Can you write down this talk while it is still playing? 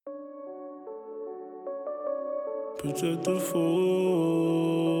Peut-être de faux,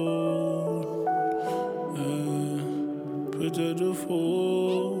 peut-être de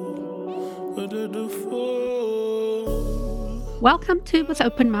faux, peut-être de faux. Welcome to With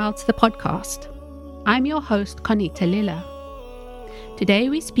Open Mouths, the podcast. I'm your host, Conita Lila. Today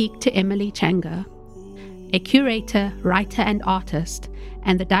we speak to Emily Changa, a curator, writer and artist,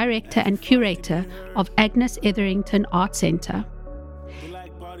 and the director and curator of Agnes Etherington Art Centre.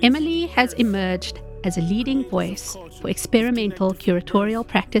 Emily has emerged as a leading voice for experimental curatorial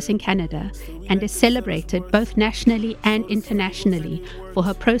practice in Canada and is celebrated both nationally and internationally for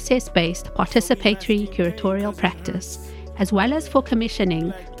her process-based participatory curatorial practice, as well as for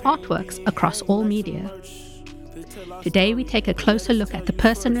commissioning artworks across all media. Today we take a closer look at the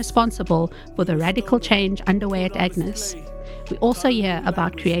person responsible for the radical change underway at Agnes. We also hear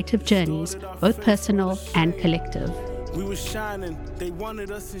about creative journeys, both personal and collective. We were shining, they wanted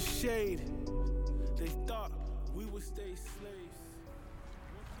us in shade. They thought we would stay slaves.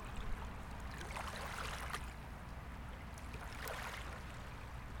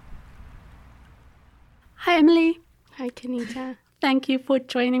 Hi, Emily. Hi, Kanita. Thank you for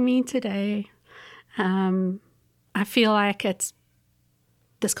joining me today. I feel like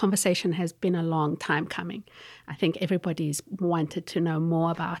this conversation has been a long time coming. I think everybody's wanted to know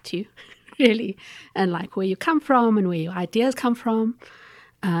more about you, really, and like where you come from and where your ideas come from.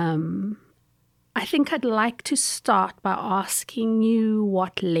 I think I'd like to start by asking you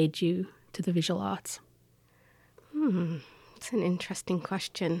what led you to the visual arts. It's an interesting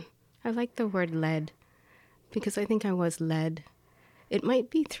question. I like the word led because I think I was led. It might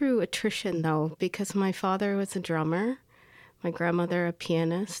be through attrition, though, because my father was a drummer, my grandmother a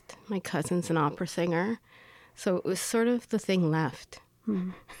pianist, my cousin's an opera singer. So it was sort of the thing left.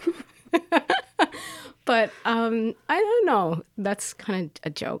 But I don't know. That's kind of a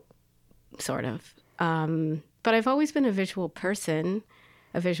joke, sort of. But I've always been a visual person,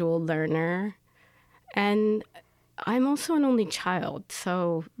 a visual learner. And I'm also an only child,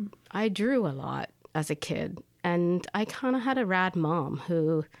 so I drew a lot as a kid. And I kind of had a rad mom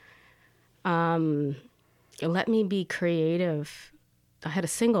who let me be creative. I had a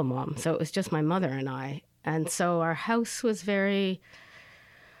single mom, so it was just my mother and I. And so our house was a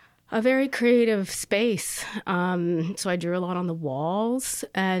very creative space. So I drew a lot on the walls.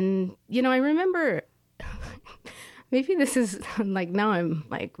 And, you know, I remember, maybe this is like, now I'm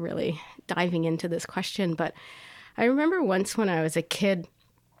like really diving into this question, but I remember once when I was a kid,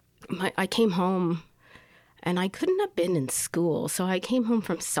 I came home and I couldn't have been in school. So I came home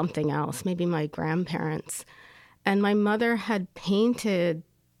from something else, maybe my grandparents. And my mother had painted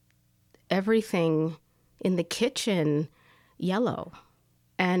everything in the kitchen yellow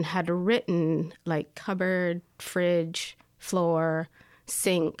and had written like cupboard, fridge, floor,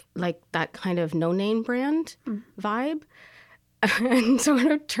 sink, like that kind of no-name brand vibe. And sort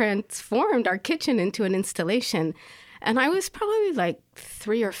of transformed our kitchen into an installation. And I was probably like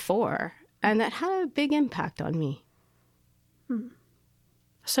 3 or 4. And that had a big impact on me.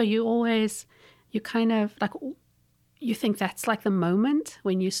 So you kind of like, you think that's like the moment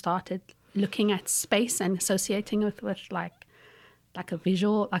when you started looking at space and associating with like a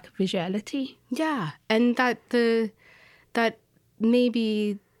visuality? Yeah. And that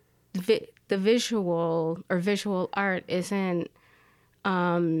maybe the visual or visual art isn't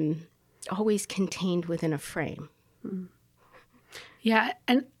always contained within a frame. Yeah.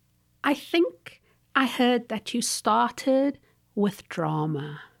 And I think I heard that you started with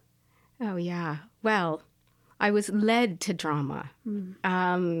drama. Oh, yeah. Well, I was led to drama.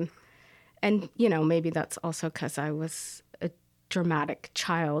 And, you know, maybe that's also because I was a dramatic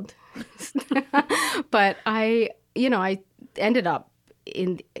child. But I ended up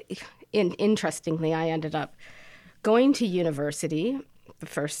interestingly, I ended up going to university, the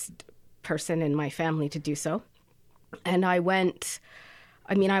first person in my family to do so. And I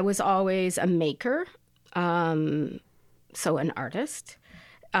was always a maker, so an artist.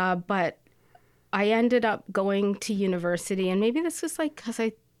 But I ended up going to university, and maybe this was like because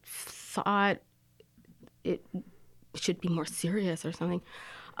I thought it should be more serious or something,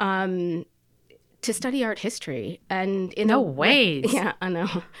 to study art history. And in No ways. Yeah, I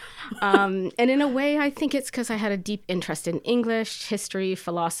know. And in a way, I think it's because I had a deep interest in English, history,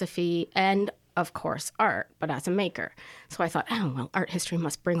 philosophy, and of course, art, but as a maker. So I thought, art history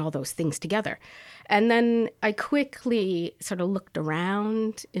must bring all those things together. And then I quickly sort of looked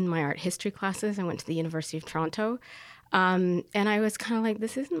around in my art history classes. I went to the University of Toronto. And I was kind of like,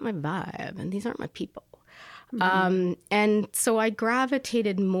 this isn't my vibe, and these aren't my people. And so I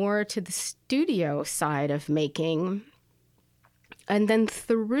gravitated more to the studio side of making. And then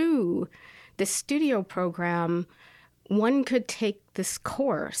through this studio program, one could take this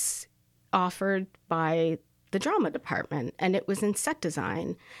course offered by the drama department, and it was in set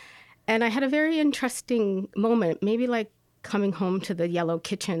design. And I had a very interesting moment, maybe like coming home to the yellow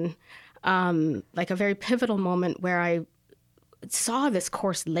kitchen, like a very pivotal moment where I saw this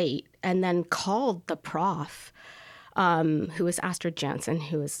course late and then called the prof, who was Astrid Jansen,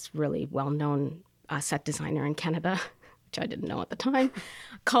 who was really well-known set designer in Canada, which I didn't know at the time,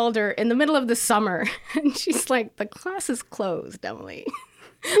 called her in the middle of the summer. And she's like, the class is closed, Emily.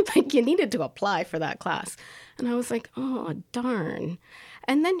 Like, you needed to apply for that class. And I was like, oh, darn.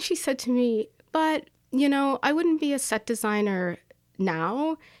 And then she said to me, but, you know, I wouldn't be a set designer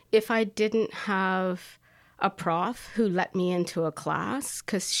now if I didn't have a prof who let me into a class,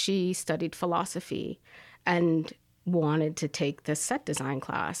 because she studied philosophy and wanted to take this set design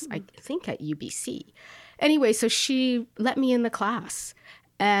class, I think at UBC. Anyway, so she let me in the class.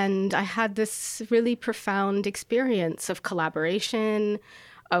 And I had this really profound experience of collaboration,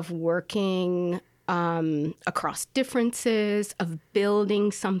 of working across differences, of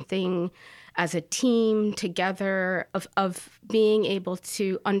building something as a team together, of being able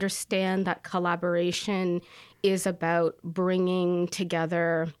to understand that collaboration is about bringing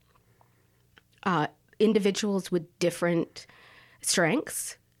together individuals with different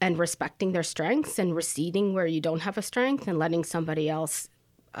strengths and respecting their strengths and receding where you don't have a strength and letting somebody else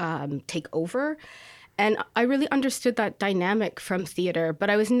take over. And I really understood that dynamic from theater, but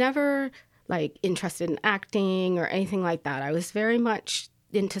I was never like interested in acting or anything like that. I was very much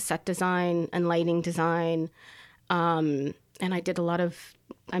into set design and lighting design. And I made a lot of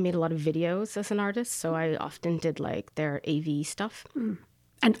videos as an artist. So I often did like their AV stuff.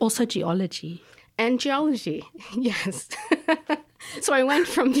 And also geology. And geology, yes. So I went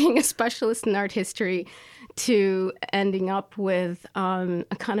from being a specialist in art history to ending up with a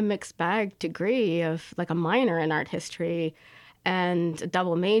kind of mixed bag degree of like a minor in art history and a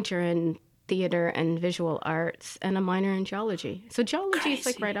double major in theater and visual arts and a minor in geology. So geology is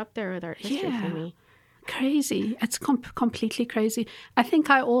like right up there with art history for me. Crazy. It's completely crazy. I think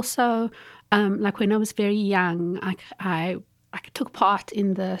I also, like when I was very young, I took part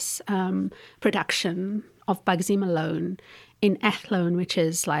in this production of Bugsy Malone in Athlone, which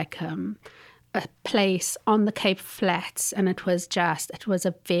is like a place on the Cape Flats. And it was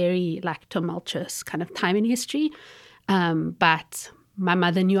a very like tumultuous kind of time in history. But my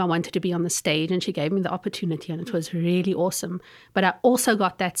mother knew I wanted to be on the stage and she gave me the opportunity and it was really awesome. But I also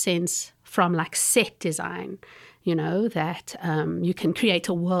got that sense from like set design, you know, that you can create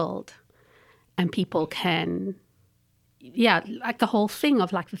a world and people can, like the whole thing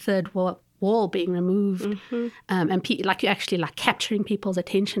of like the third wall being removed, and like you're actually like capturing people's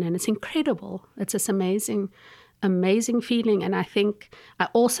attention, and it's incredible. It's this amazing feeling. And I think I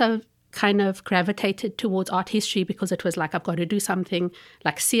also kind of gravitated towards art history because it was like I've got to do something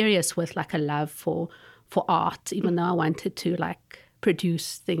like serious with like a love for art, even though I wanted to like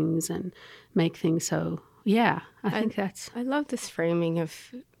produce things and make things. So I think I love this framing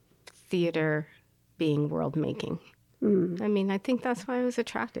of theater being world making. I mean, I think that's why I was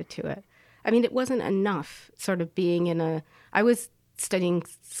attracted to it. I mean, it wasn't enough sort of being I was studying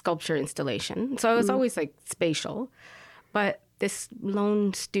sculpture installation, so I was always like spatial, but this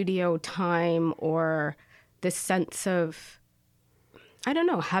lone studio time or this sense of, I don't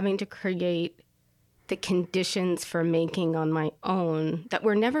know, having to create the conditions for making on my own that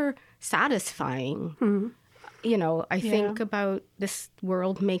were never satisfying. You know, I think about this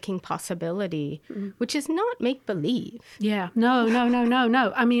world-making possibility, which is not make-believe. Yeah, no.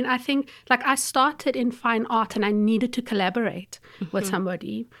 I mean, I think, like, I started in fine art and I needed to collaborate with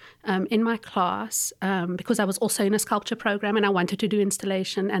somebody in my class because I was also in a sculpture program and I wanted to do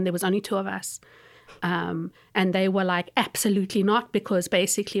installation and there was only two of us. And they were like, absolutely not, because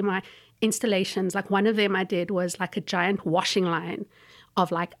basically my installations, like one of them I did was like a giant washing line of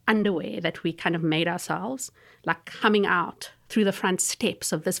like underwear that we kind of made ourselves, like coming out through the front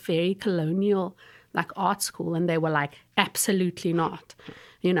steps of this very colonial like art school. And they were like, absolutely not,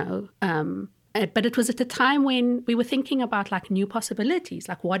 you know. But it was at a time when we were thinking about like new possibilities,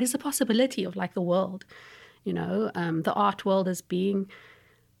 like what is the possibility of like the world, you know, the art world as being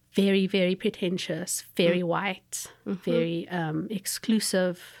very, very pretentious, very white, very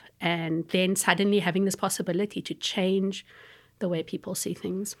exclusive, and then suddenly having this possibility to change the way people see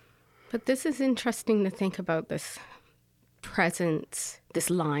things. But this is interesting to think about this presence,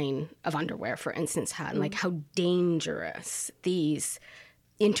 this line of underwear, for instance, had, like how dangerous these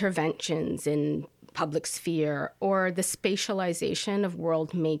interventions in public sphere or the spatialization of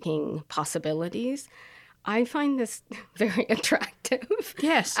world-making possibilities I find this very attractive.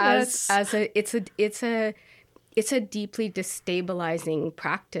 Yes, it's a deeply destabilizing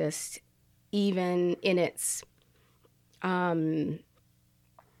practice, even in its even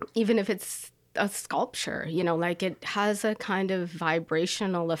if it's a sculpture, like it has a kind of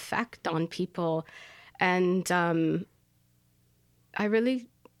vibrational effect on people. And I really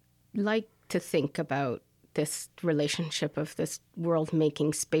like to think about this relationship of this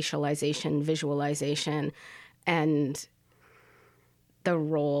world-making spatialization, visualization, and the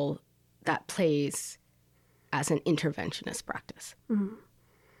role that plays as an interventionist practice. Mm.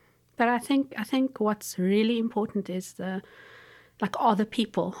 But I think what's really important is all the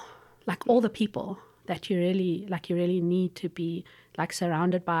people that you really need to be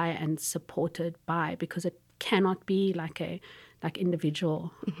surrounded by and supported by, because it cannot be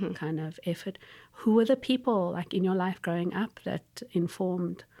individual kind of effort. Who were the people in your life growing up that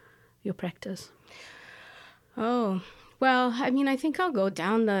informed your practice? Oh, well, I think I'll go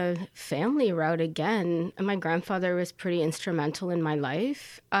down the family route again. My grandfather was pretty instrumental in my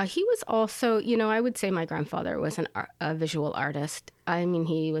life. He was also, I would say my grandfather was a visual artist.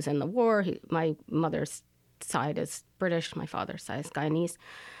 He was in the war. My mother's side is British. My father's side is Guyanese.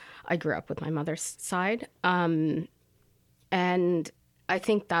 I grew up with my mother's side. And I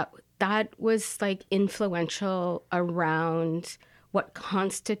think that was influential around what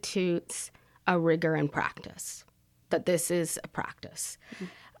constitutes a rigor in practice, that this is a practice.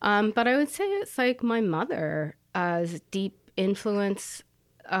 But I would say it's my mother as deep influence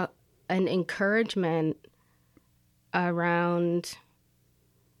and encouragement around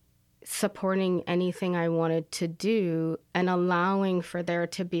supporting anything I wanted to do and allowing for there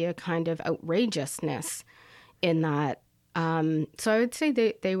to be a kind of outrageousness in that. So I would say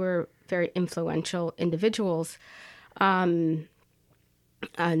they were very influential individuals. And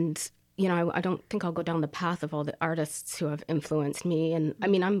I don't think I'll go down the path of all the artists who have influenced me. And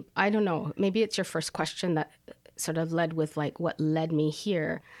I don't know, maybe it's your first question that sort of led with what led me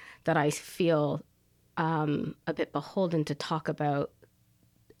here, that I feel a bit beholden to talk about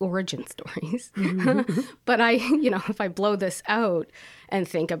origin stories. But if I blow this out and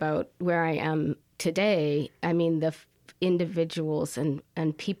think about where I am today, the individuals and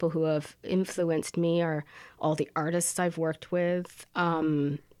people who have influenced me are all the artists I've worked with,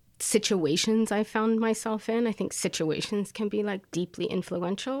 situations I found myself in. I think situations can be deeply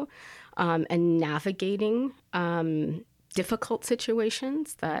influential, and navigating difficult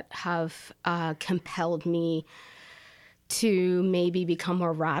situations that have compelled me to maybe become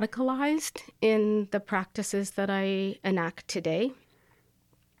more radicalized in the practices that I enact today,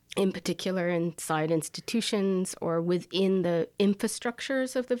 in particular inside institutions or within the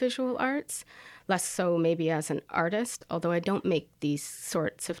infrastructures of the visual arts, less so maybe as an artist, although I don't make these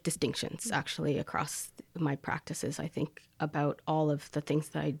sorts of distinctions actually across my practices. I think about all of the things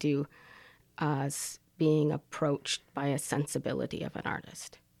that I do as being approached by a sensibility of an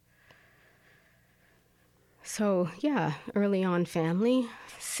artist. So yeah, early on family,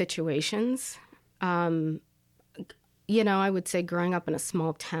 situations. I would say growing up in a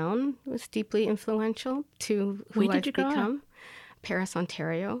small town was deeply influential to who I've become. Paris,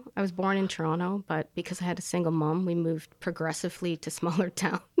 Ontario. I was born in Toronto, but because I had a single mom, we moved progressively to smaller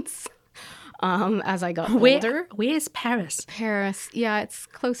towns as I got older. Where is Paris? Paris, yeah, it's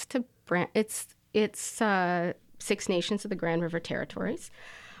close to It's Six Nations of the Grand River Territories.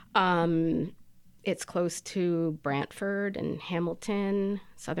 It's close to Brantford and Hamilton,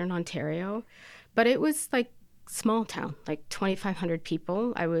 Southern Ontario. But it was small town, 2,500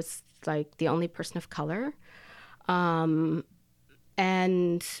 people. I was the only person of color.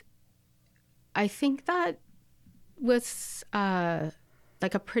 And I think that was a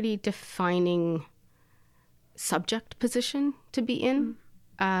pretty defining subject position to be in,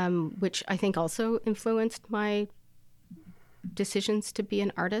 which I think also influenced my decisions to be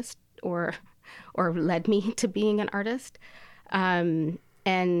an artist or led me to being an artist. And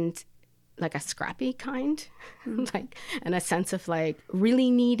a scrappy kind, and a sense of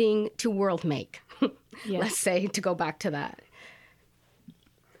really needing to world make, yes. Let's say, to go back to that.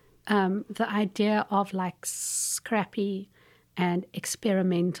 The idea of scrappy and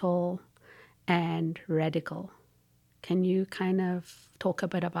experimental and radical. Can you kind of talk a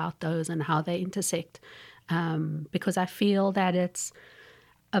bit about those and how they intersect? Because I feel that it's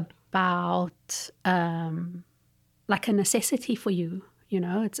about a necessity for you.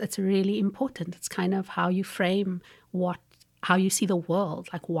 It's really important. It's kind of how you frame how you see the world.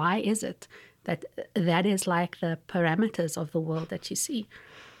 Why is it that is the parameters of the world that you see?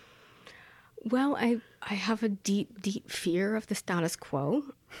 Well, I have a deep, deep fear of the status quo.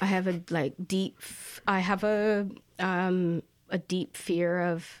 I have a deep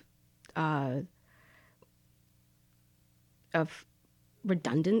fear of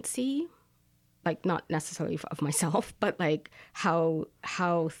redundancy, like not necessarily of myself, but like how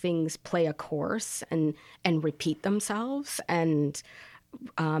things play a course and repeat themselves and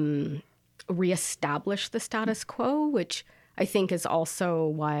reestablish the status quo, which I think is also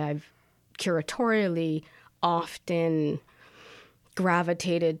why I've curatorially often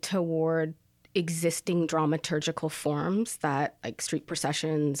gravitated toward existing dramaturgical forms that, like street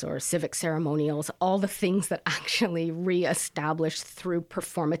processions or civic ceremonials, all the things that actually reestablish through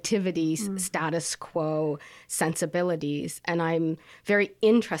performativity status quo sensibilities. And I'm very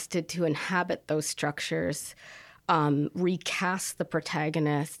interested to inhabit those structures, recast the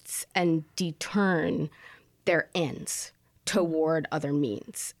protagonists, and deturn their ends toward other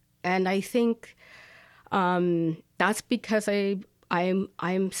means. And I think that's because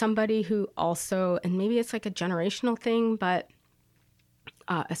I'm somebody who also, and maybe it's like a generational thing, but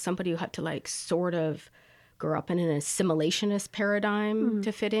as somebody who had to like sort of grow up in an assimilationist paradigm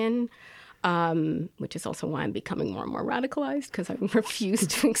to fit in, which is also why I'm becoming more and more radicalized, because I refuse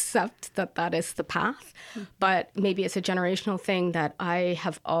to accept that is the path. But maybe it's a generational thing that I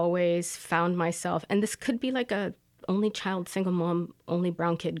have always found myself, and this could be like a only child, single mom, only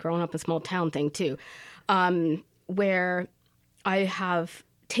brown kid growing up in a small town thing too, where I have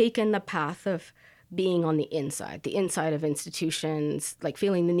taken the path of being on the inside of institutions, like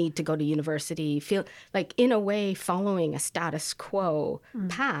feeling the need to go to university, feel like in a way following a status quo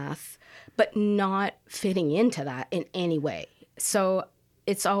path, but not fitting into that in any way. So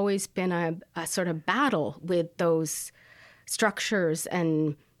it's always been a sort of battle with those structures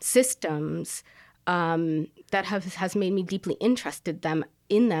and systems that has made me deeply interested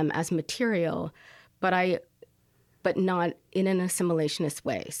in them as material, but not in an assimilationist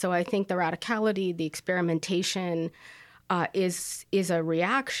way. So I think the radicality, the experimentation is a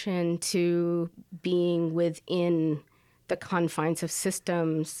reaction to being within the confines of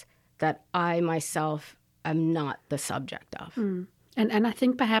systems that I myself am not the subject of. And I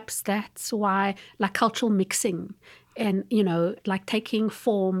think perhaps that's why, like cultural mixing and, like taking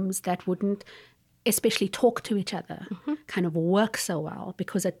forms that wouldn't especially talk to each other, kind of work so well,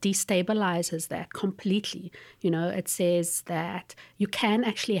 because it destabilizes that completely. It says that you can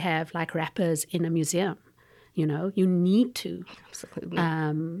actually have like rappers in a museum. You need to. Absolutely.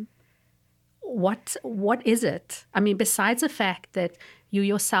 What is it? I mean, besides the fact that you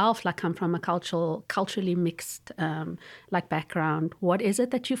yourself like come from a culturally mixed like background, what is it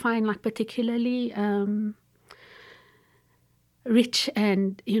that you find like particularly rich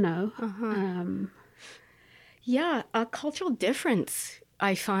and, a cultural difference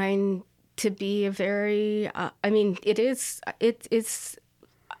I find to be a very, it's,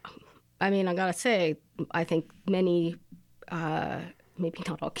 I gotta say, I think many, maybe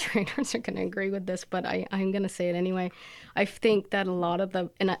not all curators are going to agree with this, but I'm going to say it anyway. I think that a lot of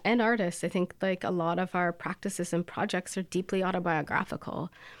and artists, I think like a lot of our practices and projects are deeply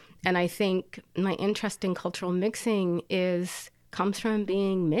autobiographical. And I think my interest in cultural mixing comes from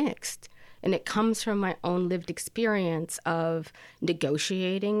being mixed. And it comes from my own lived experience of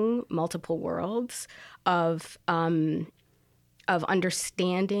negotiating multiple worlds, of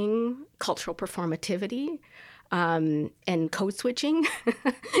understanding cultural performativity, and code switching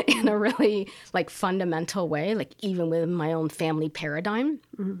in a really like fundamental way, like even within my own family paradigm.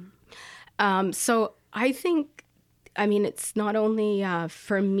 So I think, it's not only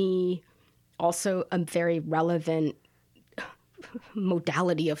for me also a very relevant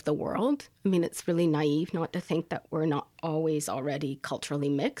modality of the world. It's really naive not to think that we're not always already culturally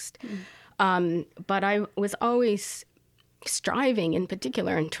mixed. But I was always striving, in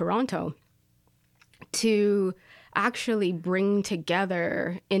particular in Toronto, to actually bring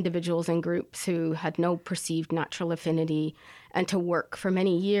together individuals and groups who had no perceived natural affinity, and to work for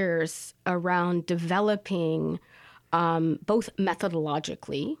many years around developing both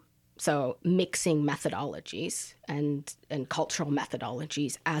methodologically, so mixing methodologies and cultural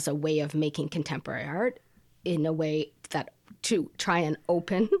methodologies as a way of making contemporary art, in a way that to try and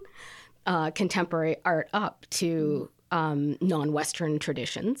open contemporary art up to non-Western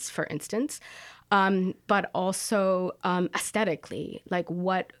traditions, for instance, but also aesthetically. Like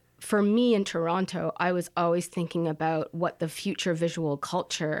for me in Toronto, I was always thinking about what the future visual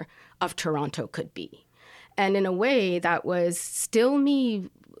culture of Toronto could be. And in a way that was still me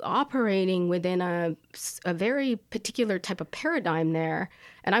operating within a very particular type of paradigm there.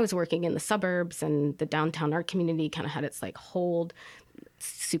 And I was working in the suburbs, and the downtown art community kind of had its like hold,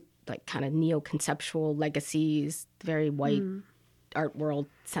 like kind of neo-conceptual legacies, very white art world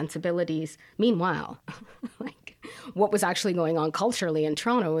sensibilities. Meanwhile, like what was actually going on culturally in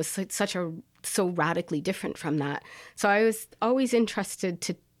Toronto was so radically different from that. So I was always interested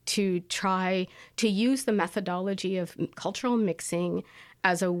to try to use the methodology of cultural mixing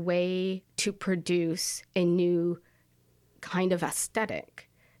as a way to produce a new kind of aesthetic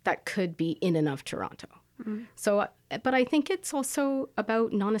that could be in and of Toronto. So, but I think it's also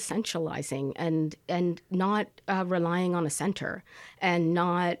about non-essentializing and not relying on a center, and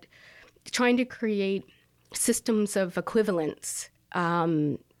not trying to create systems of equivalence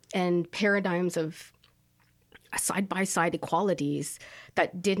and paradigms of side-by-side equalities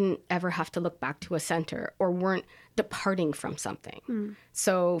that didn't ever have to look back to a center or weren't departing from something.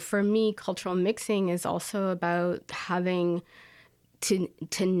 So for me, cultural mixing is also about having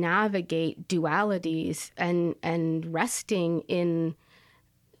to navigate dualities and resting in,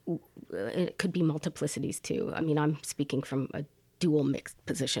 it could be multiplicities too. I mean, I'm speaking from a dual mixed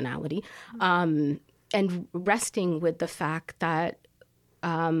positionality, and resting with the fact that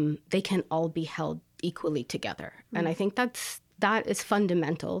they can all be held equally together. And I think that is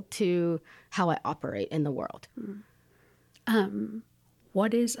fundamental to how I operate in the world.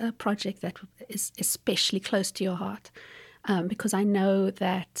 What is a project that is especially close to your heart? Because I know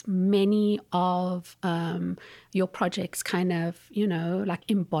that many of your projects kind of, like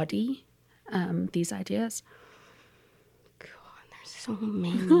embody these ideas. God, there's so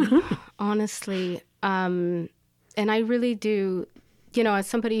many, honestly. And I really do, as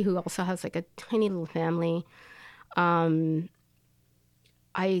somebody who also has like a tiny little family, I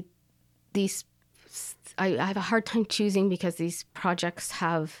have a hard time choosing because these projects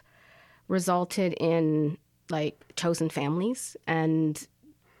have resulted in like chosen families and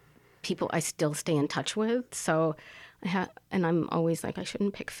people I still stay in touch with. So and I'm always like, I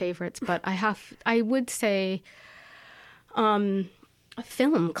shouldn't pick favorites, but I would say a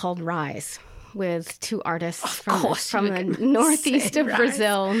film called Rise with two artists from the northeast of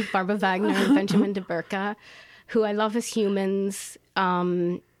Brazil, Barbara Wagner and Benjamin de Burca, who I love as humans.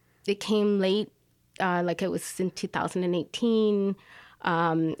 It came late, like it was in 2018.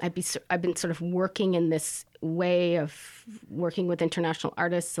 I've been sort of working in this way of working with international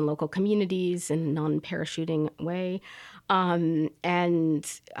artists and local communities in non-parachuting way,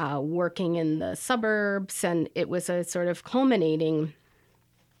 and working in the suburbs. And it was a sort of culminating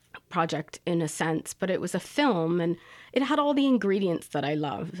project in a sense, but it was a film and it had all the ingredients that I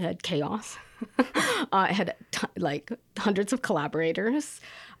love. It had chaos. It had like hundreds of collaborators.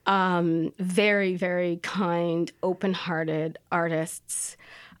 Very, very kind, open-hearted artists,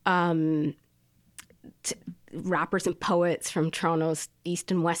 rappers and poets from Toronto's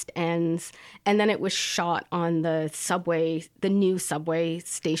East and West Ends. And then it was shot on the new subway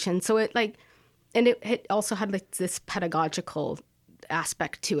station. So it also had like this pedagogical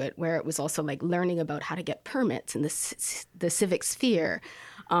aspect to it, where it was also like learning about how to get permits in the civic sphere.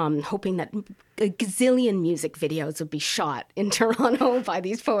 Hoping that a gazillion music videos would be shot in Toronto by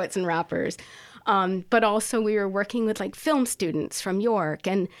these poets and rappers. But also we were working with like film students from York.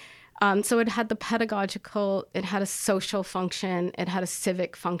 And so it had the pedagogical, it had a social function, it had a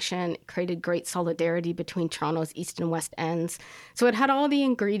civic function, it created great solidarity between Toronto's East and West Ends. So it had all the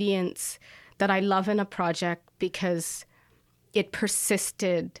ingredients that I love in a project because it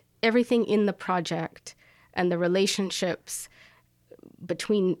persisted, everything in the project and the relationships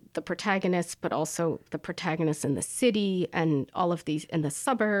between the protagonists, but also the protagonists in the city and all of these in the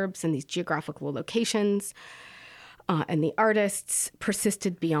suburbs and these geographical locations, and the artists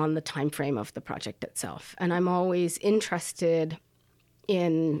persisted beyond the time frame of the project itself. And I'm always interested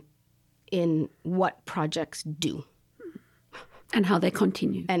in what projects do. And how they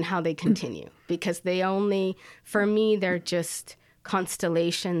continue. Because for me, they're just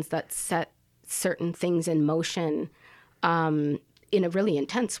constellations that set certain things in motion in a really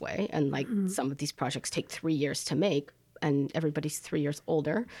intense way. And like some of these projects take 3 years to make and everybody's 3 years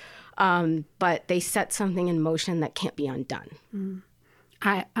older. But they set something in motion that can't be undone.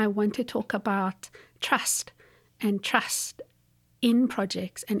 I want to talk about trust in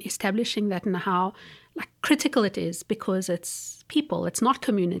projects and establishing that and how like critical it is, because it's people, it's not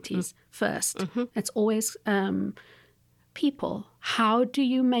communities first. It's always people. How do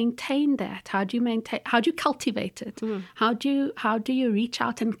you maintain that? How do you cultivate it? How do you reach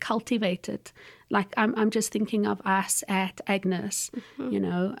out and cultivate it? Like I'm just thinking of us at Agnes,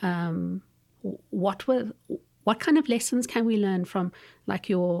 what kind of lessons can we learn from like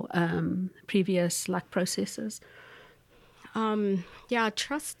your previous like processes?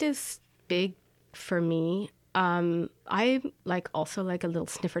 Trust is big for me. I'm like also like a little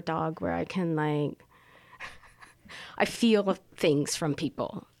sniffer dog where I can like, I feel things from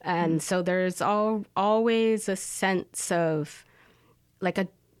people. And so there's always a sense of like a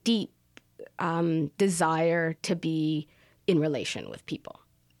deep desire to be in relation with people.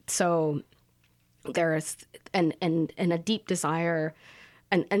 So there's and a deep desire,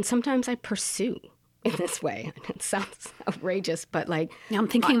 and sometimes I pursue in this way. It sounds outrageous, but like I'm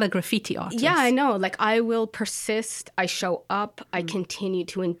thinking the graffiti artist. yeah, I know. Like I will persist. I show up. I continue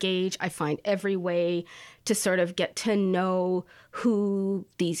to engage. I find every way to sort of get to know who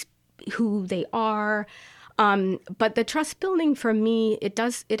they are. But the trust building for me, it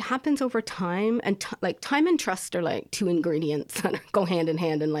happens over time, and like time and trust are like two ingredients that go hand in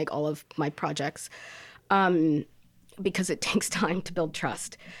hand in like all of my projects, because it takes time to build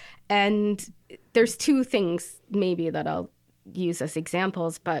trust. And there's two things maybe that I'll use as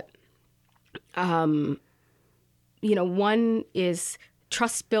examples, but one is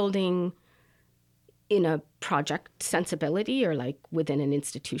trust building in a project sensibility or like within an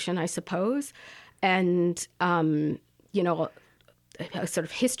institution, I suppose. And, a sort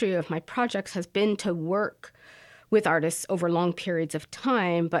of history of my projects has been to work with artists over long periods of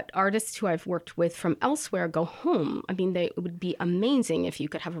time, but artists who I've worked with from elsewhere go home. I mean, it would be amazing if you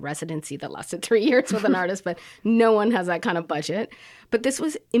could have a residency that lasted 3 years with an artist, but no one has that kind of budget. But this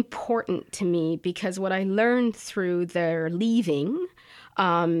was important to me because what I learned through their leaving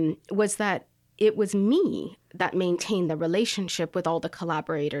was that it was me that maintained the relationship with all the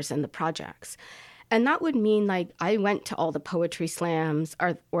collaborators and the projects. And that would mean like I went to all the poetry slams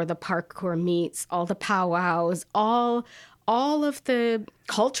or the parkour meets, all the powwows, all of the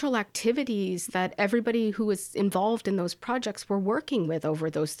cultural activities that everybody who was involved in those projects were working with over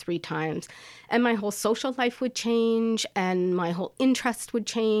those 3 times. And my whole social life would change, and my whole interest would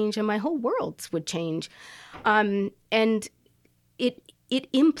change, and my whole worlds would change. And it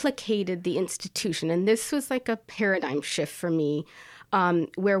implicated the institution. And this was like a paradigm shift for me.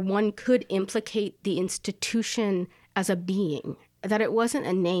 Where one could implicate the institution as a being, that it wasn't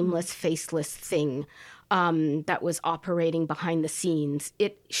a nameless, faceless thing that was operating behind the scenes.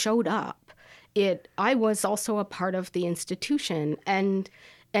 It showed up. I was also a part of the institution, and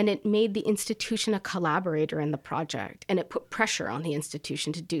it made the institution a collaborator in the project, and it put pressure on the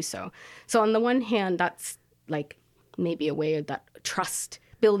institution to do so. So on the one hand, that's like maybe a way of that trust,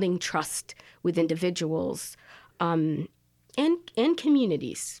 building trust with individuals, and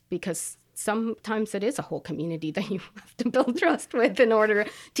communities, because sometimes it is a whole community that you have to build trust with in order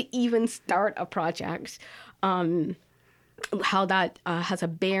to even start a project. How that has a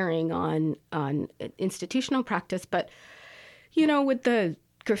bearing on institutional practice. But, with the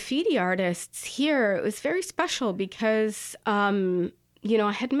graffiti artists here, it was very special because, I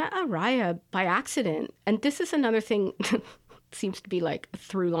had met Araya by accident. And this is another thing that seems to be like a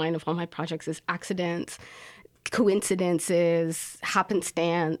through line of all my projects is accidents, coincidences,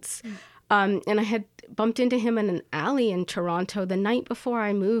 happenstance. And I had bumped into him in an alley in Toronto the night before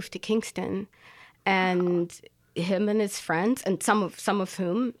I moved to Kingston. And him and his friends, and some of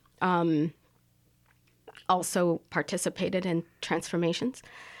whom also participated in transformations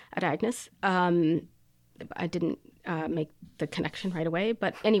at Agnes. I didn't make the connection right away.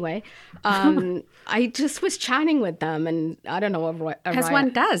 But anyway, I just was chatting with them, and I don't know what... As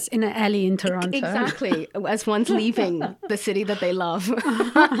one does in an alley in Toronto. Exactly, as one's leaving the city that they love.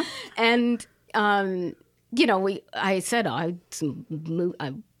 And, I said, I'm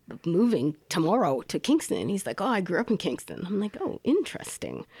moving tomorrow to Kingston. He's like, oh, I grew up in Kingston. I'm like, oh,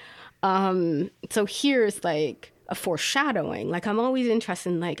 interesting. So here's like a foreshadowing. Like I'm always interested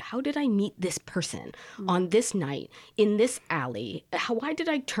in like, how did I meet this person on this night in this alley? Why did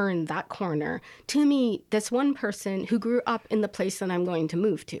I turn that corner to meet this one person who grew up in the place that I'm going to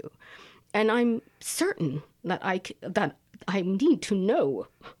move to? And I'm certain that I need to know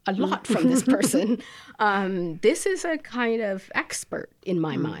a lot from this person. This is a kind of expert in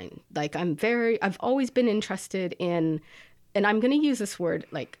my mind. Like I've always been interested in, and I'm going to use this word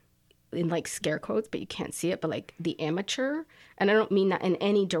like in like scare quotes, but you can't see it, but like the amateur. And I don't mean that in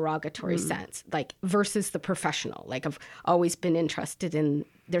any derogatory sense, like versus the professional. Like I've always been interested in,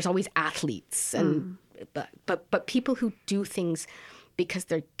 there's always athletes and, but people who do things because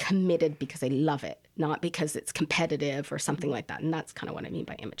they're committed, because they love it, not because it's competitive or something like that. And that's kind of what I mean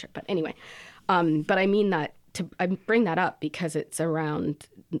by amateur. But anyway, but I mean that I bring that up because it's around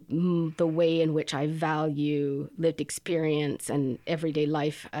the way in which I value lived experience and everyday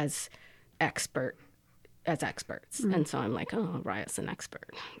life as expert as experts. And so I'm like, oh, Riot's an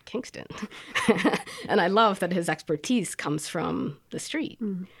expert, Kingston. And I love that his expertise comes from the street.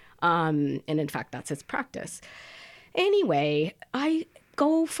 And in fact, that's his practice. Anyway, I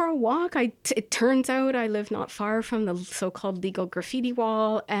go for a walk. It turns out I live not far from the so-called legal graffiti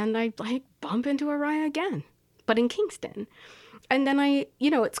wall, and I bump into a Riot again, but in Kingston. And then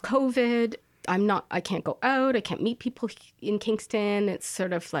it's COVID. I can't go out. I can't meet people in Kingston. It's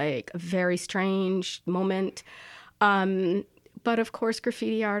sort of like a very strange moment. But of course,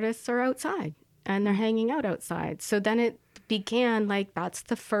 graffiti artists are outside and they're hanging out outside. So then it began that's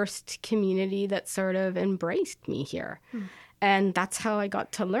the first community that sort of embraced me here. And that's how I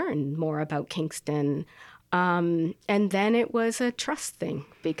got to learn more about Kingston. And then it was a trust thing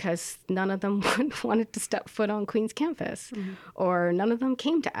because none of them wanted to step foot on Queen's campus or none of them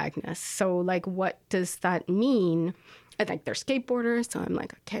came to Agnes. So what does that mean? I think they're skateboarders. So I'm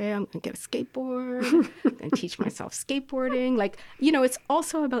like, okay, I'm going to get a skateboard and teach myself skateboarding. It's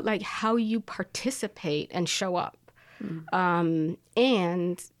also about how you participate and show up.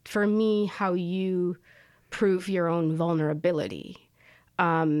 And for me, how you prove your own vulnerability.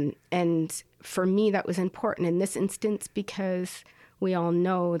 And for me, that was important in this instance because we all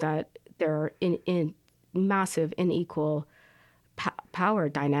know that there are in massive unequal power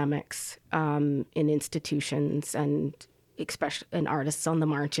dynamics in institutions and especially in artists on the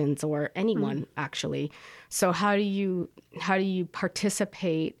margins or anyone actually. So how do you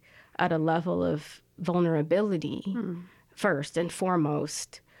participate at a level of vulnerability first and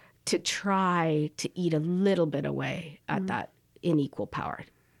foremost to try to eat a little bit away at that unequal power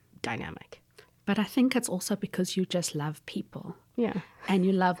dynamic? But I think it's also because you just love people. Yeah. And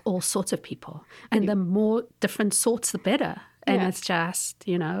you love all sorts of people. And the more different sorts, the better. And it's just,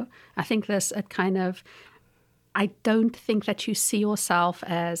 I think I don't think that you see yourself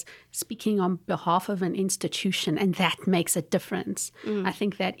as speaking on behalf of an institution and that makes a difference. I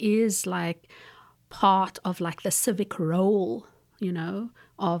think that is part of the civic role,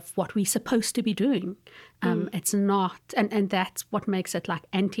 of what we're supposed to be doing. It's not, and that's what makes it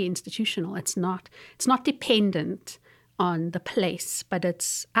anti-institutional. It's not dependent on the place, but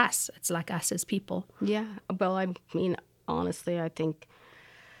it's us. It's us as people. Yeah. Well, I mean, honestly, I think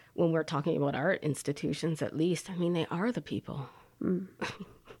when we're talking about art institutions, at least, they are the people.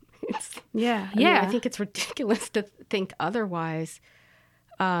 I think it's ridiculous to think otherwise.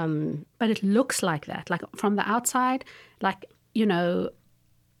 But it looks like that. From the outside,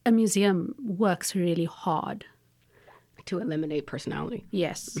 a museum works really hard to eliminate personality.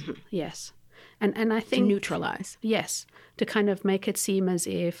 Yes, yes. And I think... To neutralize. Yes, to kind of make it seem as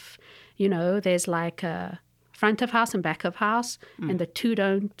if, there's a front of house and back of house, and the two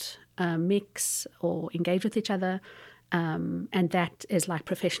don't mix or engage with each other. And that is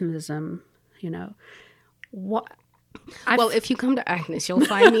professionalism, Well, if you come to Agnes, you'll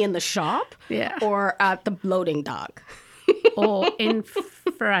find me in the shop or at the loading dock. Or in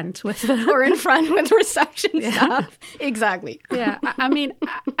front with reception staff. Exactly. Yeah.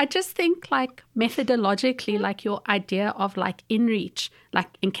 I just think methodologically, your idea of InReach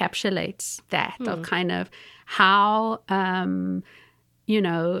encapsulates that of kind of how,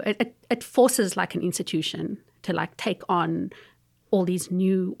 it forces an institution to take on all these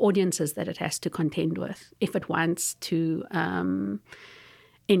new audiences that it has to contend with if it wants to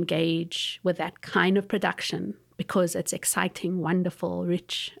engage with that kind of production. Because it's exciting, wonderful,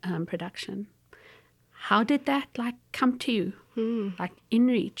 rich production. How did that come to you,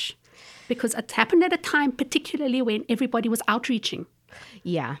 InReach? Because it happened at a time, particularly when everybody was outreaching.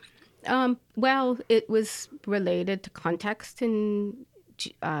 Yeah. Well, it was related to context and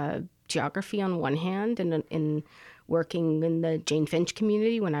geography on one hand, and in working in the Jane Finch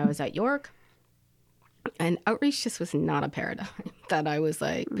community when I was at York. And outreach just was not a paradigm that I was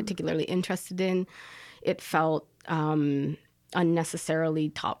particularly interested in. It felt unnecessarily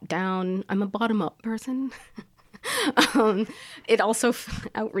top down. I'm a bottom up person. It also,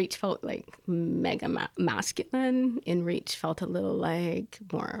 outreach felt mega masculine. InReach felt a little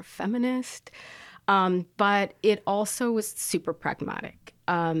more feminist. But it also was super pragmatic.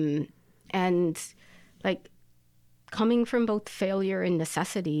 And coming from both failure and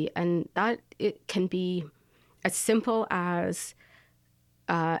necessity, and that it can be as simple as,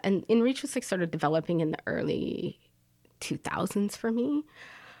 and InReach was sort of developing in the early 2000s for me.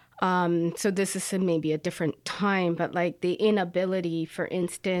 So this is maybe a different time, but the inability, for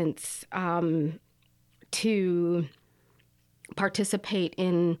instance, to participate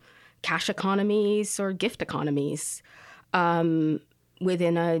in cash economies or gift economies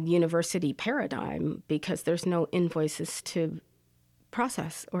within a university paradigm because there's no invoices to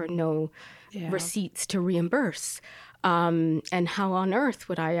process or no Yeah. receipts to reimburse. And how on earth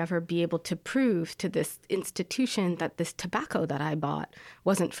would I ever be able to prove to this institution that this tobacco that I bought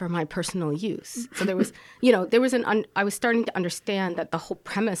wasn't for my personal use? So there was, I was starting to understand that the whole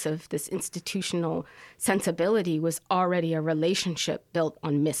premise of this institutional sensibility was already a relationship built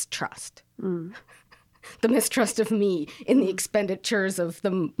on mistrust. The mistrust of me in the expenditures of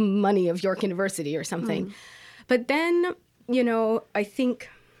the money of York University or something. But then, I think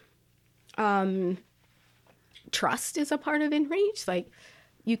trust is a part of InReach. Like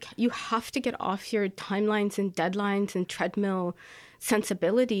you have to get off your timelines and deadlines and treadmill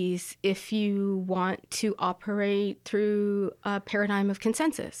sensibilities if you want to operate through a paradigm of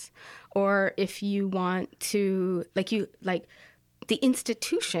consensus, or if you want to the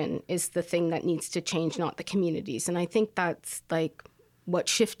institution is the thing that needs to change, not the communities. And I think that's like what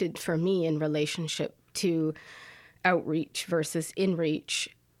shifted for me in relationship to outreach versus InReach,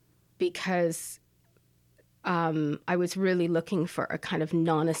 because I was really looking for a kind of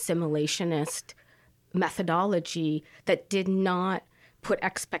non-assimilationist methodology that did not put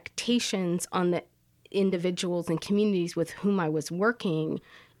expectations on the individuals and communities with whom I was working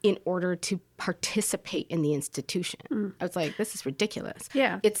in order to participate in the institution. I was like, this is ridiculous.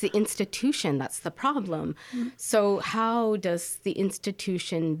 Yeah. It's the institution that's the problem. So how does the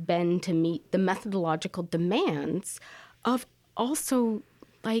institution bend to meet the methodological demands of also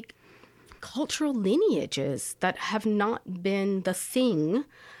like cultural lineages that have not been the thing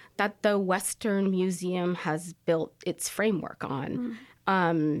that the Western Museum has built its framework on?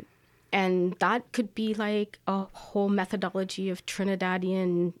 And that could be like a whole methodology of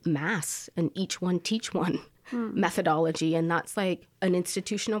Trinidadian mass and each one teach one methodology. And that's like an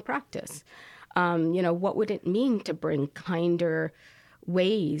institutional practice. What would it mean to bring kinder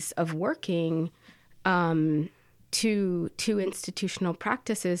ways of working to institutional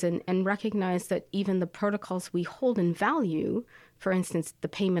practices and recognize that even the protocols we hold in value, for instance, the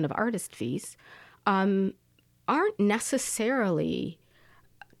payment of artist fees, aren't necessarily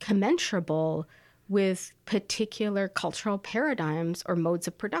commensurable with particular cultural paradigms or modes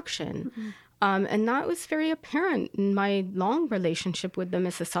of production. And that was very apparent in my long relationship with the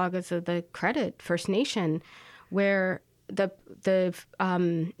Mississaugas of the Credit First Nation, where the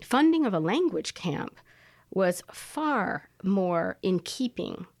funding of a language camp was far more in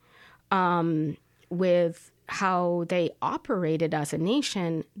keeping with how they operated as a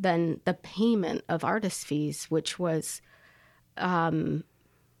nation than the payment of artist fees, which was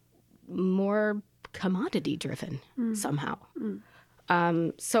more commodity driven somehow.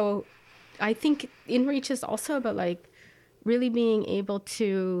 So I think InReach is also about like really being able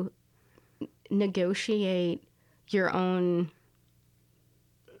to negotiate your own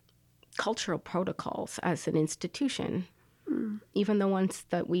cultural protocols as an institution, even the ones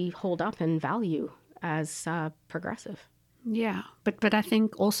that we hold up and value as progressive. Yeah, but I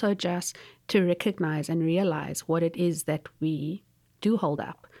think also just to recognize and realize what it is that we do hold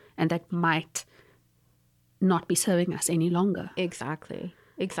up and that might not be serving us any longer. Exactly.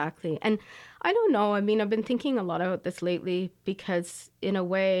 And I don't know, I mean, I've been thinking a lot about this lately because in a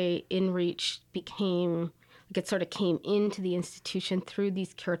way, InReach became, like it sort of came into the institution through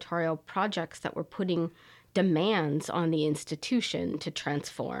these curatorial projects that were putting demands on the institution to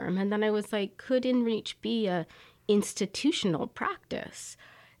transform. And then I was like, could InReach be a institutional practice?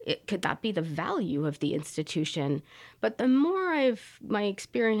 Could that be the value of the institution? But the more my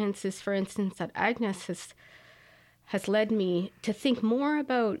experiences, for instance, at Agnes has led me to think more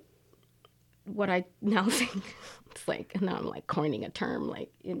about what I now think, it's like, now I'm like coining a term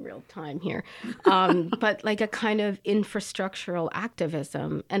like in real time here, but like a kind of infrastructural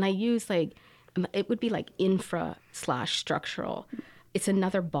activism. And I use like, it would be like infra/structural. It's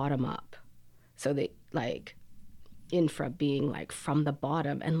another bottom up. So that like infra being like from the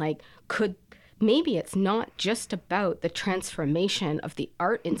bottom, and like maybe it's not just about the transformation of the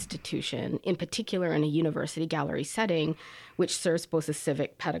art institution, in particular in a university gallery setting, which serves both a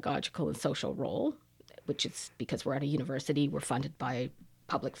civic, pedagogical, and social role, which is because we're at a university, we're funded by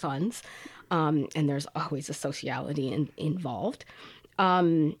public funds, and there's always a sociality involved.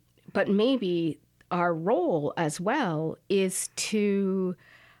 But maybe our role as well is to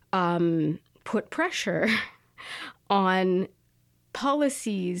put pressure on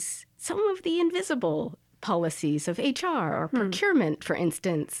policies, some of the invisible policies of HR or procurement, for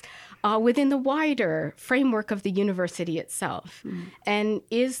instance, within the wider framework of the university itself. And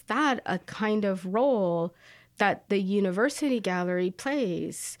is that a kind of role that the university gallery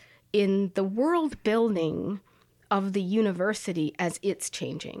plays in the world building of the university as it's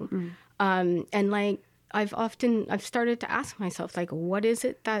changing? And like, I've started to ask myself, like, what is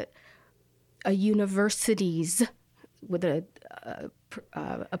it that a university's, with a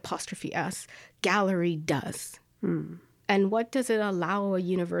apostrophe S, gallery does? And what does it allow a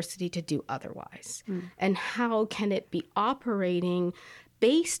university to do otherwise? And how can it be operating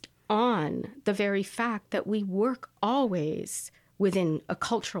based on the very fact that we work always within a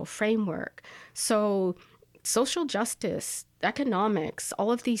cultural framework? So social justice, economics,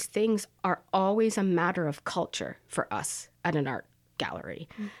 all of these things are always a matter of culture for us at an art gallery.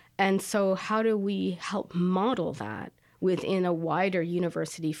 And so how do we help model that within a wider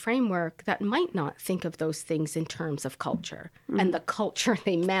university framework that might not think of those things in terms of culture and the culture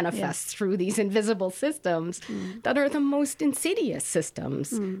they manifest through these invisible systems that are the most insidious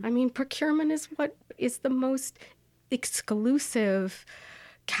systems? I mean, procurement is what is the most exclusive,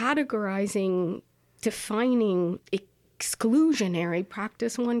 categorizing, defining, exclusionary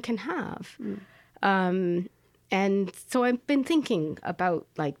practice one can have. And so I've been thinking about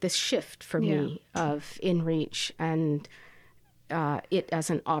like this shift for me of InReach and it as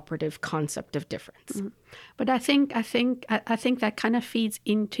an operative concept of difference. But I think that kind of feeds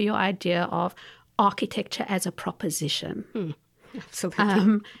into your idea of architecture as a proposition.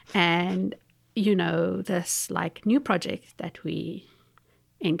 Absolutely. And, you know, this like new project that we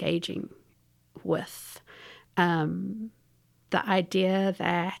engaging with, the idea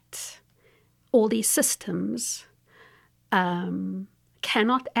that all these systems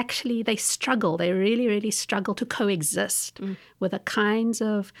cannot actually, they really, really struggle to coexist with the kinds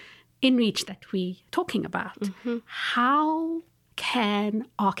of InReach that we're talking about. How can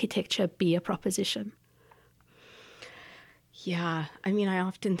architecture be a proposition? Yeah, I mean, I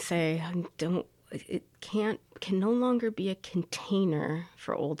often say it can no longer be a container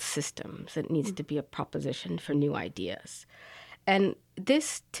for old systems. It needs to be a proposition for new ideas. And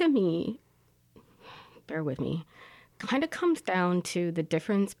this, to me, bear with me, kind of comes down to the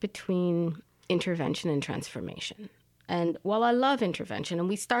difference between intervention and transformation. And while I love intervention, and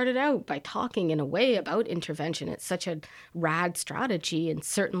we started out by talking in a way about intervention, it's such a rad strategy. And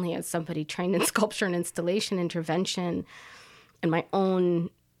certainly as somebody trained in sculpture and installation intervention and my own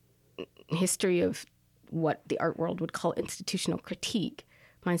history of what the art world would call institutional critique,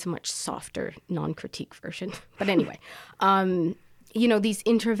 mine's a much softer, non-critique version. But anyway, you know, these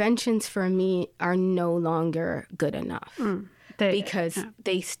interventions for me are no longer good enough because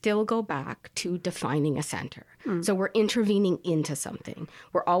they still go back to defining a center. So we're intervening into something.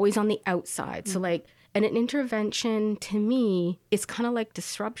 We're always on the outside. So like, and an intervention to me is kind of like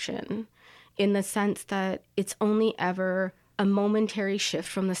disruption in the sense that it's only ever a momentary shift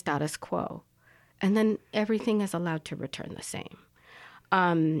from the status quo. And then everything is allowed to return the same.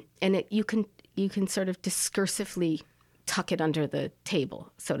 And you can sort of discursively tuck it under the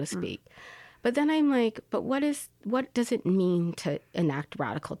table, so to speak. But then I'm like, but what does it mean to enact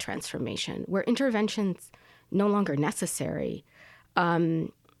radical transformation where intervention's no longer necessary?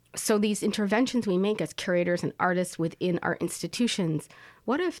 So these interventions we make as curators and artists within our institutions,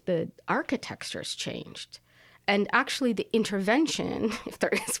 what if the architecture's changed? And actually the intervention, if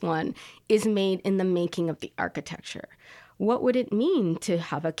there is one, is made in the making of the architecture. What would it mean to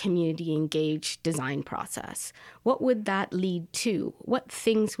have a community-engaged design process? What would that lead to? What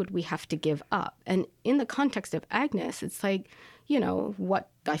things would we have to give up? And in the context of Agnes, it's like, you know, what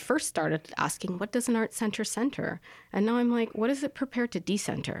I first started asking, what does an art center center? And now I'm like, what is it prepared to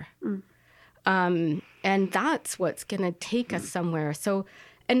decenter? And that's what's going to take us somewhere. So,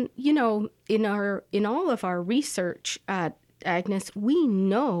 and, you know, in all of our research at Agnes, we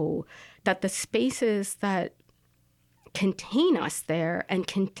know that the spaces that contain us there and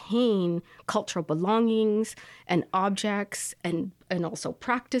contain cultural belongings and objects and also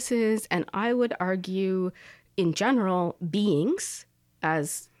practices, and I would argue in general beings,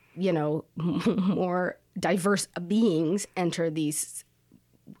 as you know, more diverse beings enter these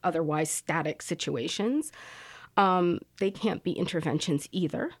otherwise static situations, they can't be interventions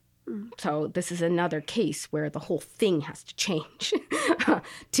either. So this is another case where the whole thing has to change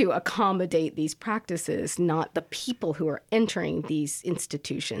to accommodate these practices, not the people who are entering these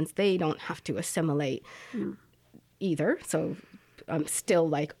institutions. They don't have to assimilate either. So I'm still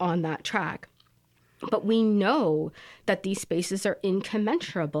like on that track. But we know that these spaces are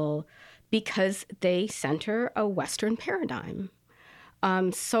incommensurable because they center a Western paradigm.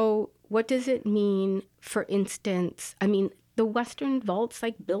 So what does it mean, for instance, I mean, the Western vault's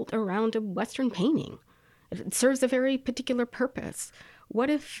like built around a Western painting. It serves a very particular purpose. What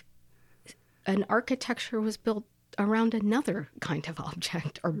if an architecture was built around another kind of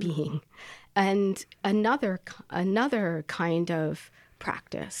object or being and another kind of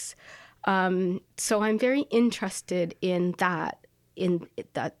practice? So I'm very interested in that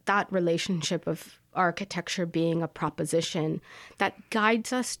relationship of architecture being a proposition that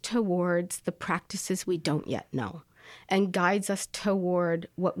guides us towards the practices we don't yet know, and guides us toward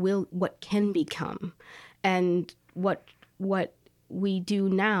what can become, and what we do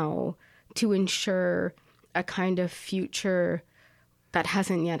now to ensure a kind of future that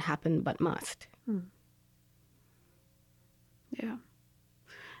hasn't yet happened but must. Yeah.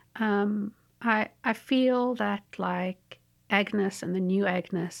 I feel that like Agnes and the new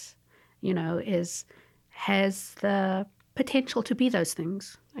Agnes, has the potential to be those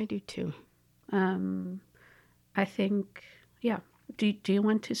things. I do too. I think, yeah. Do you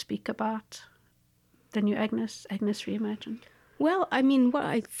want to speak about the new Agnes Reimagined? Well, I mean, what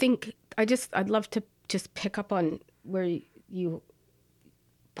I think, I'd love to just pick up on where you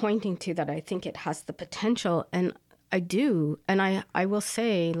pointing to that. I think it has the potential, and I do. And I will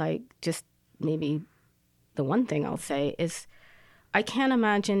say, like, just maybe the one thing I'll say is I can't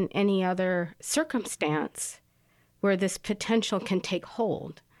imagine any other circumstance where this potential can take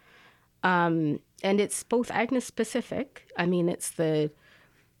hold. And it's both Agnes specific. I mean, it's the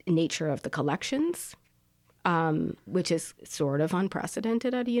nature of the collections, which is sort of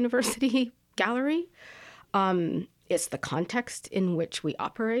unprecedented at a university gallery. It's the context in which we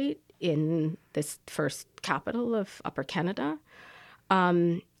operate in this first capital of Upper Canada.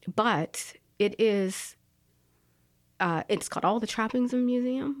 But it is, it's got all the trappings of a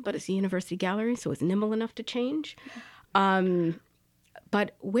museum, but it's a university gallery, so it's nimble enough to change.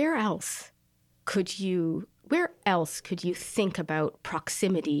 But where else could you think about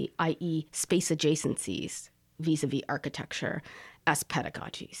proximity, i.e. space adjacencies vis-a-vis architecture, as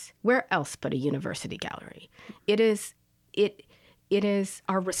pedagogies? Where else but a university gallery? It is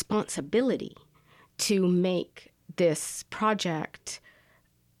our responsibility to make this project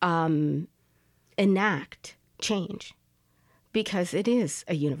enact change, because it is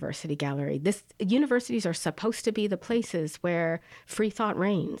a university gallery. Universities are supposed to be the places where free thought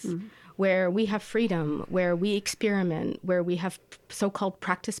reigns, where we have freedom, where we experiment, where we have so-called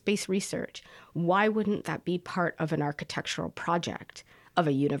practice-based research. Why wouldn't that be part of an architectural project of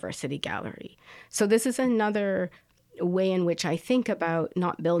a university gallery? So this is another way in which I think about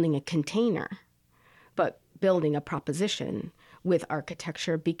not building a container, but building a proposition with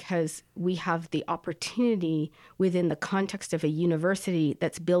architecture, because we have the opportunity within the context of a university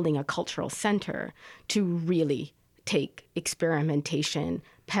that's building a cultural center to really take experimentation,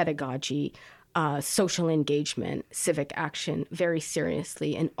 pedagogy, social engagement, civic action very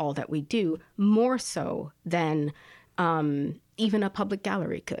seriously in all that we do, more so than even a public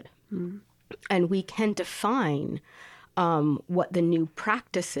gallery could. And we can define what the new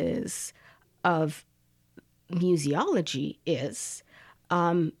practices of museology is,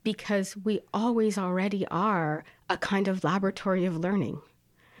 because we always already are a kind of laboratory of learning.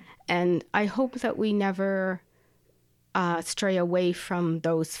 And I hope that we never stray away from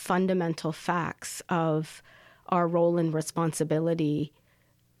those fundamental facts of our role and responsibility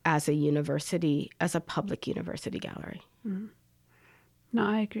as a university, as a public university gallery. No,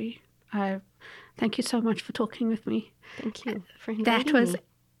 I agree. Thank you so much for talking with me. Thank you for inviting That was me.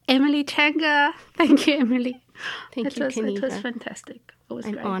 Emily Changa. Thank you, Emily. Thank you, Kenita. It was fantastic. It was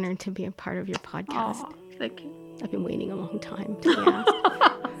I'm great. honored to be a part of your podcast. Oh, thank you. I've been waiting a long time to be asked.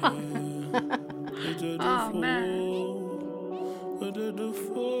 Oh, man.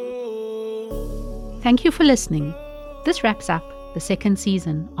 Thank you for listening. This wraps up the second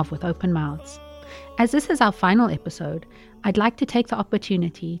season of With Open Mouths. As this is our final episode, I'd like to take the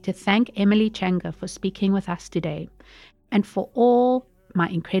opportunity to thank Emily Changa for speaking with us today, and for all my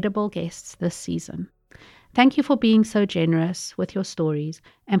incredible guests this season. Thank you for being so generous with your stories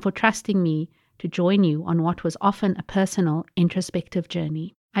and for trusting me to join you on what was often a personal, introspective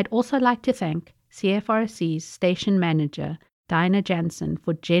journey. I'd also like to thank CFRC's station manager, Dinah Jansen,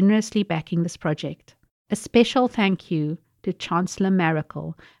 for generously backing this project. A special thank you to Chancellor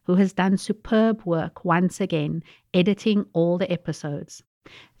Miracle, who has done superb work once again, editing all the episodes.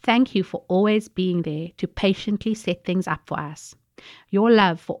 Thank you for always being there to patiently set things up for us. Your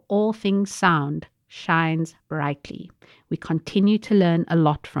love for all things sound shines brightly. We continue to learn a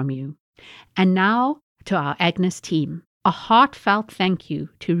lot from you. And now to our Agnes team. A heartfelt thank you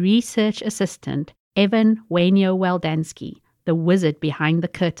to research assistant Evan Wainio-Weldansky, the wizard behind the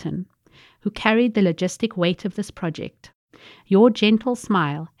curtain, who carried the logistic weight of this project. Your gentle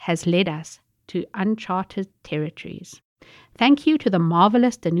smile has led us to uncharted territories. Thank you to the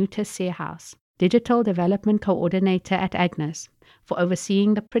marvelous Danuta Seerhouse, Digital Development Coordinator at Agnes, for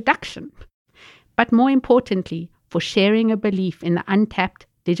overseeing the production, but more importantly, for sharing a belief in the untapped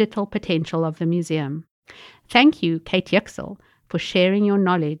digital potential of the museum. Thank you, Kate Yuxel, for sharing your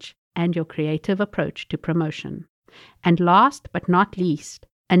knowledge and your creative approach to promotion. And last but not least,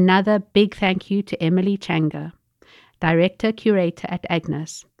 another big thank you to Emily Changa, Director-Curator at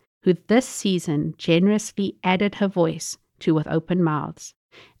Agnes, who this season generously added her voice to With Open Mouths.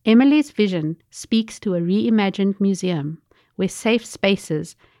 Emily's vision speaks to a reimagined museum where safe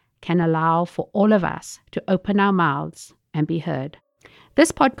spaces can allow for all of us to open our mouths and be heard.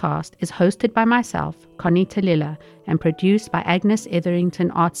 This podcast is hosted by myself, Conita Lilla, and produced by Agnes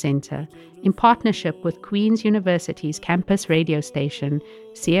Etherington Art Centre in partnership with Queen's University's campus radio station,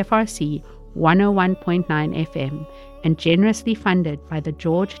 CFRC 101.9 FM, and generously funded by the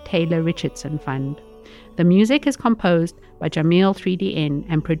George Taylor Richardson Fund. The music is composed by Jamil 3DN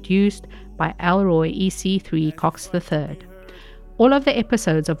and produced by Elroy EC3 Cox III. All of the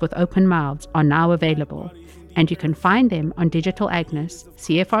episodes of With Open Mouths are now available, and you can find them on Digital Agnes,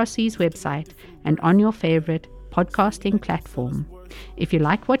 CFRC's website, and on your favorite podcasting platform. If you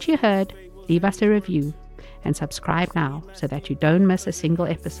like what you heard, leave us a review and subscribe now so that you don't miss a single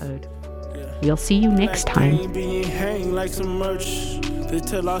episode. We'll see you next time. Being hanged like some merch. They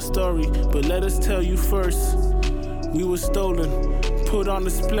tell our story, but let us tell you first. We were stolen, put on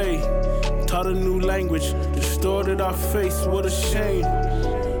display, taught a new language, distorted our face. What a shame.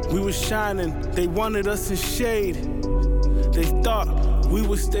 We were shining, they wanted us in shade. They thought we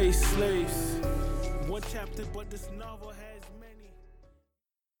would stay slaves. One chapter, but this novel has